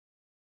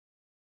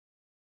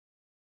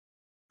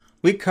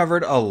We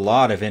covered a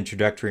lot of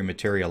introductory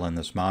material in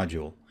this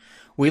module.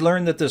 We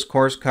learned that this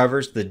course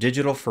covers the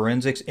digital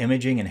forensics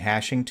imaging and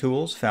hashing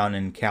tools found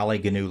in Kali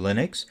GNU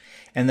Linux,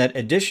 and that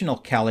additional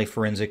Kali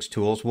forensics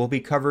tools will be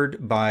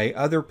covered by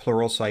other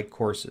Pluralsight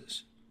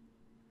courses.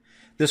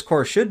 This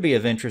course should be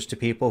of interest to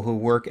people who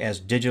work as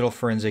digital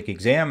forensic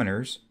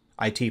examiners,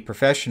 IT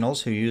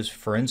professionals who use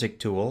forensic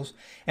tools,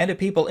 and to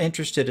people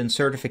interested in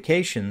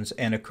certifications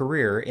and a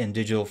career in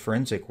digital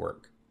forensic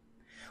work.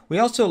 We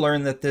also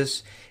learned that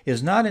this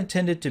is not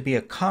intended to be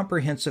a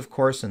comprehensive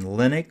course in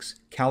Linux,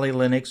 Kali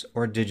Linux,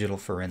 or digital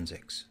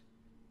forensics.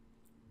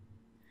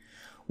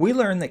 We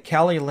learned that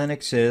Kali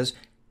Linux is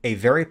a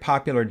very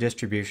popular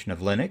distribution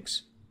of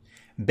Linux,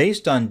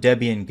 based on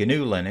Debian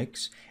GNU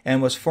Linux,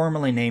 and was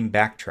formerly named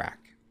Backtrack.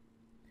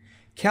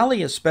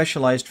 Kali is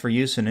specialized for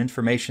use in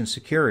information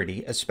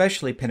security,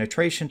 especially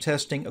penetration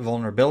testing,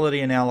 vulnerability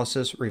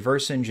analysis,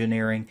 reverse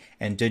engineering,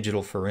 and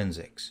digital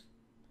forensics.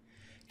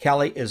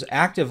 Kali is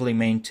actively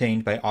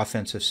maintained by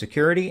Offensive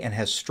Security and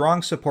has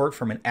strong support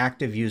from an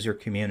active user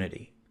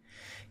community.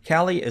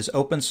 Kali is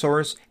open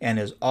source and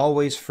is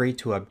always free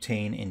to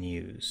obtain and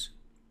use.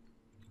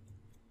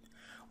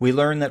 We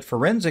learned that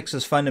forensics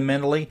is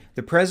fundamentally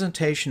the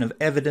presentation of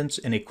evidence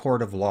in a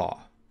court of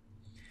law.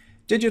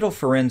 Digital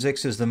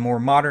forensics is the more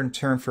modern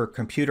term for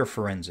computer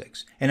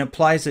forensics and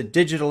implies that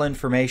digital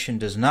information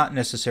does not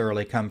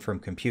necessarily come from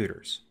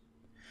computers.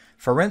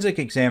 Forensic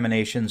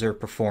examinations are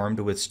performed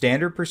with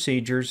standard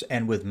procedures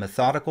and with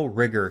methodical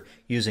rigor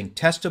using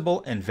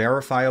testable and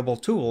verifiable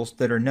tools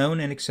that are known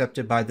and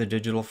accepted by the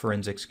digital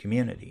forensics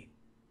community.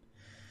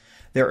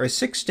 There are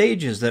 6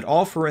 stages that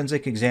all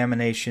forensic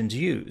examinations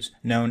use,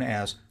 known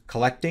as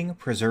collecting,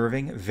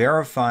 preserving,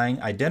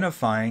 verifying,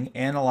 identifying,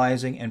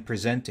 analyzing, and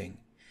presenting.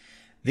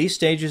 These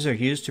stages are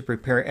used to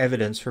prepare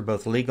evidence for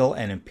both legal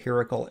and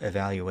empirical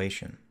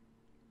evaluation.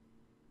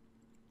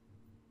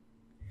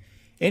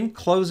 In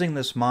closing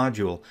this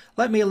module,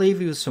 let me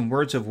leave you with some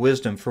words of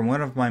wisdom from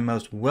one of my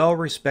most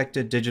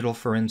well-respected digital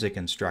forensic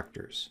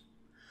instructors.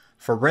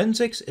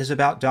 Forensics is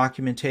about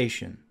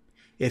documentation.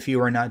 If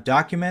you are not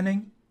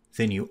documenting,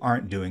 then you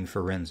aren't doing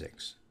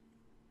forensics.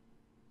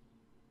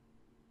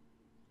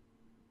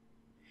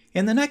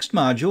 In the next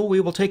module,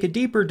 we will take a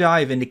deeper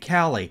dive into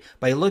Kali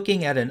by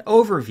looking at an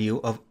overview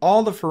of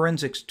all the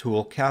forensics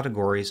tool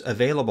categories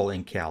available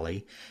in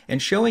Kali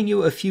and showing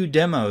you a few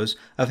demos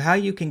of how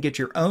you can get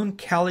your own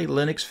Kali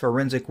Linux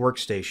forensic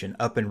workstation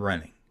up and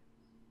running.